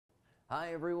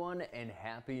Hi everyone and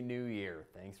Happy New Year.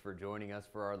 Thanks for joining us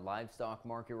for our livestock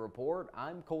market report.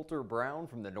 I'm Coulter Brown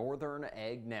from the Northern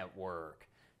Ag Network.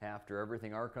 After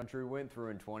everything our country went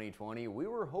through in 2020, we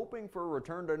were hoping for a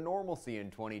return to normalcy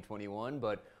in 2021,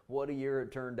 but what a year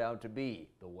it turned out to be.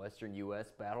 The western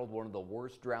U.S. battled one of the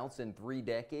worst droughts in 3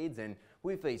 decades, and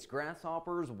we faced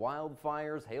grasshoppers,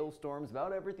 wildfires, hailstorms,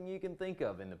 about everything you can think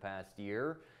of in the past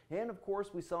year. And of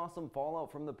course, we saw some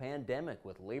fallout from the pandemic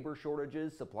with labor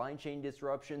shortages, supply chain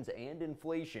disruptions, and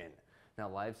inflation. Now,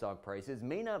 livestock prices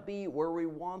may not be where we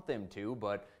want them to,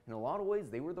 but in a lot of ways,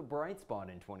 they were the bright spot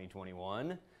in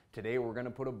 2021. Today, we're going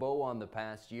to put a bow on the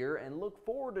past year and look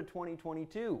forward to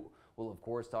 2022. We'll, of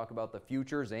course, talk about the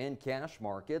futures and cash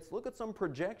markets, look at some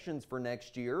projections for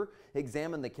next year,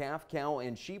 examine the calf, cow,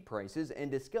 and sheep prices, and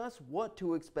discuss what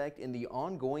to expect in the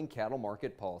ongoing cattle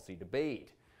market policy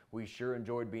debate. We sure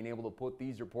enjoyed being able to put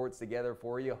these reports together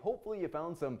for you. Hopefully you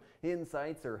found some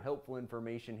insights or helpful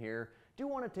information here. Do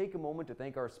want to take a moment to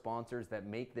thank our sponsors that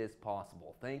make this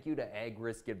possible. Thank you to Ag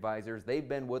Risk Advisors. They've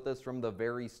been with us from the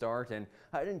very start, and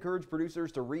I'd encourage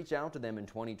producers to reach out to them in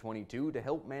 2022 to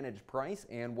help manage price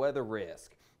and weather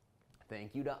risk.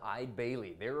 Thank you to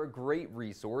Eide-Bailly. They're a great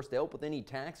resource to help with any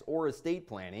tax or estate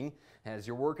planning. As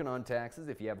you're working on taxes,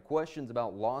 if you have questions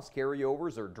about loss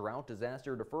carryovers or drought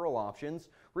disaster deferral options,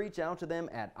 reach out to them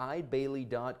at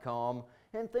eidebailly.com.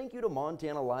 And thank you to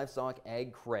Montana Livestock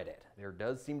Ag Credit. There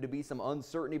does seem to be some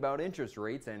uncertainty about interest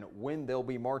rates and when they'll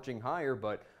be marching higher,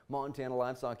 but Montana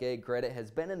Livestock Ag Credit has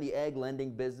been in the ag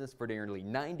lending business for nearly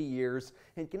 90 years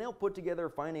and can help put together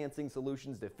financing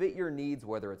solutions to fit your needs,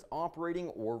 whether it's operating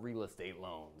or real estate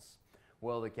loans.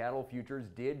 Well, the cattle futures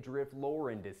did drift lower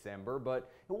in December,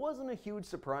 but it wasn't a huge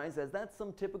surprise as that's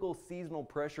some typical seasonal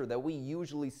pressure that we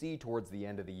usually see towards the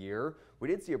end of the year. We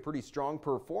did see a pretty strong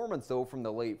performance though from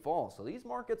the late fall, so these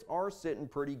markets are sitting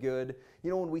pretty good. You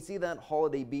know, when we see that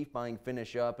holiday beef buying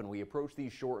finish up and we approach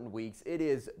these shortened weeks, it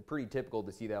is pretty typical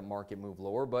to see that market move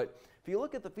lower. But if you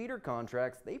look at the feeder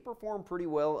contracts, they perform pretty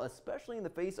well, especially in the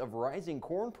face of rising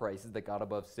corn prices that got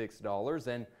above $6.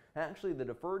 And actually, the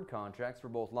deferred contracts for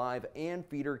both live and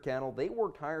feeder cattle, they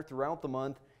worked higher throughout the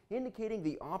month, indicating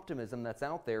the optimism that's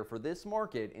out there for this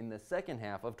market in the second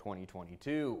half of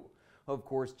 2022. Of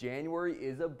course, January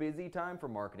is a busy time for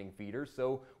marketing feeders,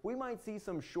 so we might see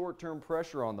some short-term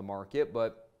pressure on the market,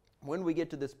 but when we get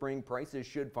to the spring, prices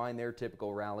should find their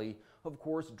typical rally. Of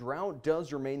course, drought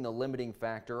does remain the limiting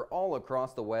factor all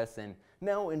across the West and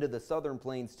now into the southern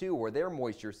plains too, where their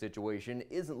moisture situation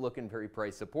isn't looking very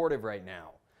price supportive right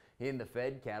now. In the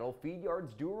fed cattle, feed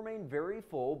yards do remain very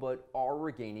full but are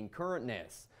regaining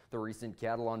currentness. The recent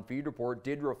cattle on feed report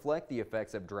did reflect the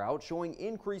effects of drought, showing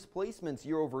increased placements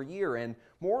year over year and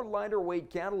more lighter weight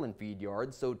cattle in feed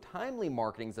yards, so timely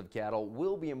marketings of cattle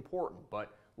will be important,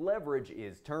 but leverage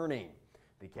is turning.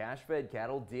 The cash-fed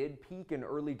cattle did peak in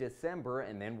early December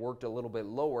and then worked a little bit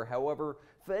lower. However,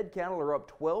 fed cattle are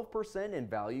up 12% in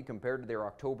value compared to their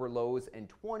October lows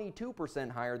and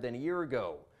 22% higher than a year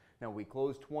ago. Now, we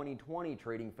closed 2020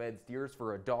 trading fed steers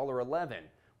for $1.11.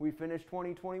 We finished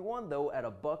 2021 though at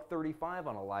 $1.35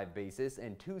 on a live basis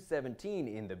and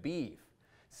 $2.17 in the beef.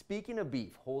 Speaking of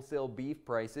beef, wholesale beef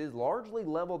prices largely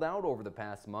leveled out over the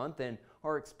past month and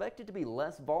are expected to be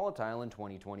less volatile in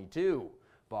 2022.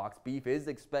 Box beef is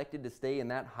expected to stay in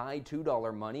that high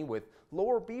 $2 money with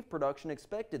lower beef production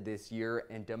expected this year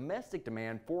and domestic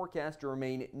demand forecast to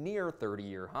remain near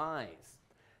 30-year highs.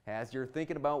 As you're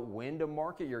thinking about when to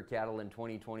market your cattle in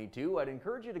 2022, I'd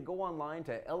encourage you to go online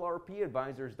to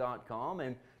lrpadvisors.com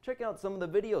and check out some of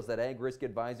the videos that Ag Risk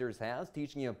Advisors has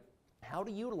teaching you how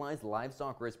to utilize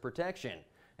livestock risk protection.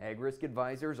 Ag Risk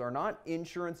Advisors are not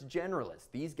insurance generalists.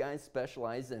 These guys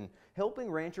specialize in helping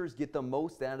ranchers get the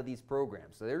most out of these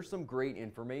programs, so there's some great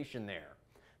information there.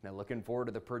 Now, looking forward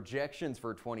to the projections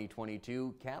for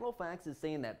 2022, CattleFax is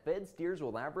saying that fed steers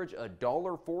will average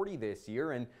 $1.40 this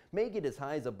year and may get as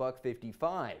high as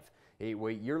 $1.55.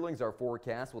 8-weight yearlings are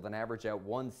forecast with an average at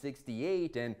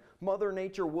 $1.68, and Mother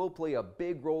Nature will play a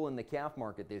big role in the calf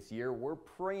market this year. We're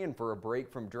praying for a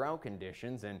break from drought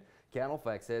conditions, and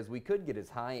CattleFax says we could get as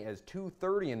high as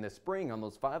 $2.30 in the spring on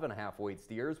those 5.5 weight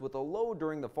steers, with a low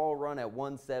during the fall run at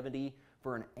 $1.70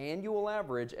 for an annual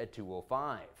average at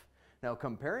 $2.05. Now,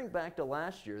 comparing back to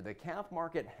last year, the calf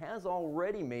market has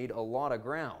already made a lot of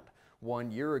ground.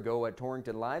 1 year ago at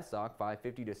Torrington Livestock,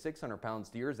 550 to 600 pound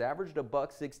steers averaged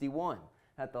 $1.61.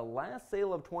 At the last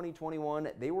sale of 2021,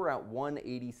 they were at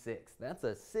 $1.86. That's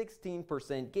a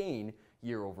 16% gain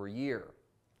year over year.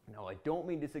 Now, I don't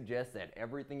mean to suggest that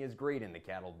everything is great in the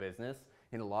cattle business.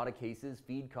 In a lot of cases,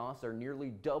 feed costs are nearly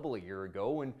double a year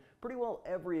ago, and pretty well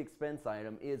every expense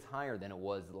item is higher than it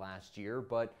was last year,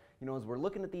 but as we're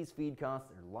looking at these feed costs,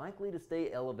 they're likely to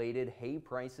stay elevated. Hay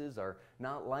prices are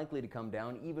not likely to come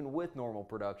down even with normal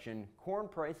production. Corn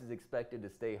price is expected to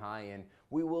stay high, and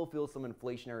we will feel some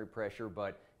inflationary pressure,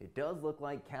 but it does look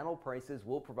like cattle prices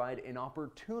will provide an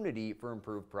opportunity for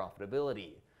improved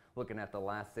profitability. Looking at the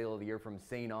last sale of the year from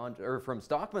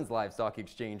Stockman's Livestock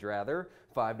Exchange,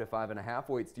 5 to 5.5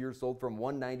 weight steers sold from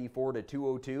 $194 to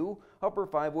 $202, upper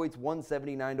 5 weights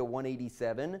 $179 to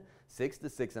 $187, 6 to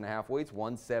 6.5 weights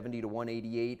 $170 to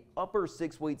 $188, upper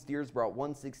 6 weight steers brought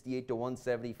 $168 to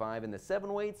 $175, and the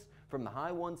 7 weights from the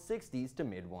high 160s to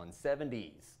mid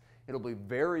 170s. It'll be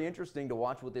very interesting to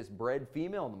watch what this bred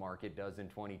female in the market does in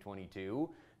 2022.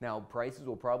 Now, prices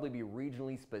will probably be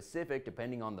regionally specific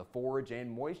depending on the forage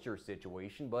and moisture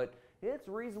situation, but it's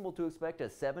reasonable to expect a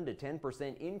 7 to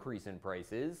 10% increase in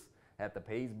prices. At the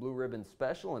Pays Blue Ribbon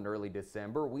Special in early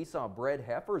December, we saw bred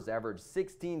heifers average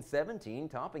 $16.17,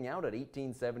 topping out at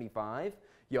 $18.75.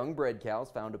 Young bred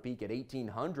cows found a peak at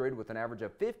 $1,800 with an average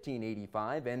of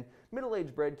 $15.85, and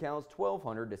middle-aged bred cows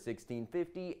 $1,200 to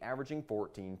 $16.50, averaging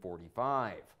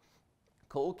 $14.45.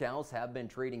 Cull cows have been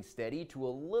trading steady to a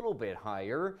little bit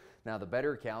higher. Now, the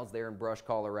better cows there in Brush,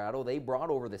 Colorado, they brought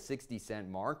over the 60-cent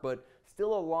mark, but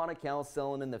still a lot of cows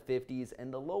selling in the 50s,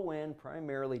 and the low end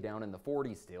primarily down in the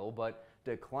 40s still. But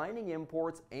declining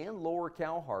imports and lower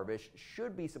cow harvest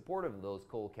should be supportive of those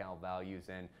cull cow values,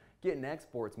 and getting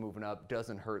exports moving up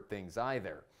doesn't hurt things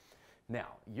either. Now,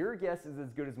 your guess is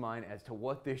as good as mine as to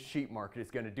what this sheep market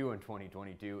is going to do in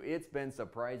 2022. It's been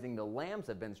surprising. The lambs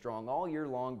have been strong all year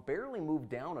long, barely moved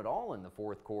down at all in the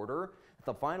fourth quarter. At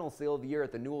the final sale of the year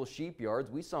at the Newell Sheep Yards,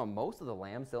 we saw most of the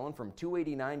lambs selling from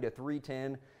 $289 to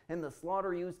 $310, and the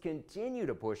slaughter ewes continue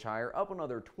to push higher, up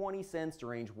another 20 cents to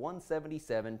range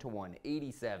 $177 to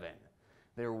 $187.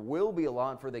 There will be a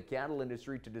lot for the cattle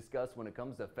industry to discuss when it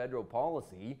comes to federal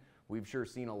policy. We've sure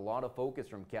seen a lot of focus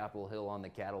from Capitol Hill on the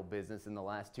cattle business in the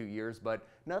last 2 years, but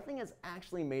nothing has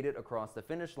actually made it across the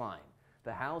finish line.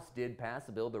 The House did pass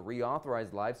a bill to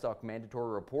reauthorize livestock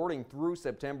mandatory reporting through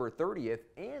September 30th,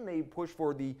 and they pushed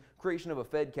for the creation of a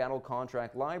fed cattle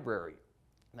contract library.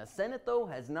 The Senate, though,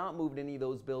 has not moved any of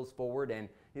those bills forward and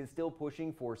is still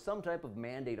pushing for some type of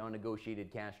mandate on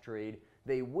negotiated cash trade.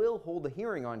 They will hold a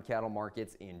hearing on cattle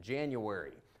markets in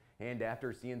January. And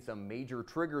after seeing some major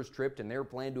triggers tripped in their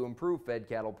plan to improve fed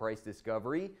cattle price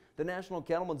discovery, the National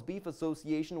Cattlemen's Beef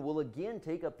Association will again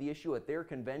take up the issue at their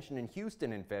convention in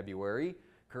Houston in February.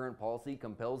 Current policy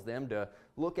compels them to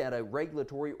look at a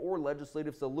regulatory or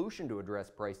legislative solution to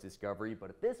address price discovery, but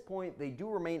at this point, they do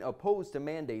remain opposed to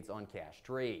mandates on cash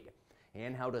trade.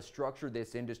 And how to structure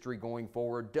this industry going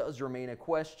forward does remain a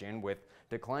question. With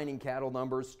declining cattle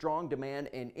numbers, strong demand,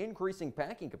 and increasing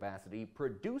packing capacity,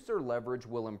 producer leverage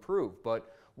will improve.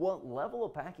 But what level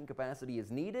of packing capacity is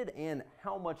needed and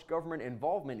how much government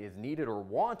involvement is needed or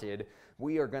wanted,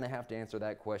 we are going to have to answer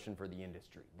that question for the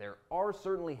industry. There are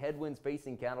certainly headwinds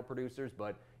facing cattle producers,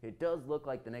 but it does look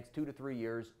like the next 2 to 3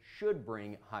 years should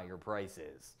bring higher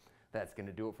prices. That's going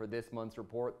to do it for this month's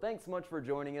report. Thanks so much for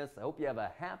joining us. I hope you have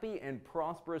a happy and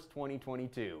prosperous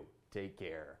 2022. Take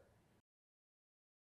care.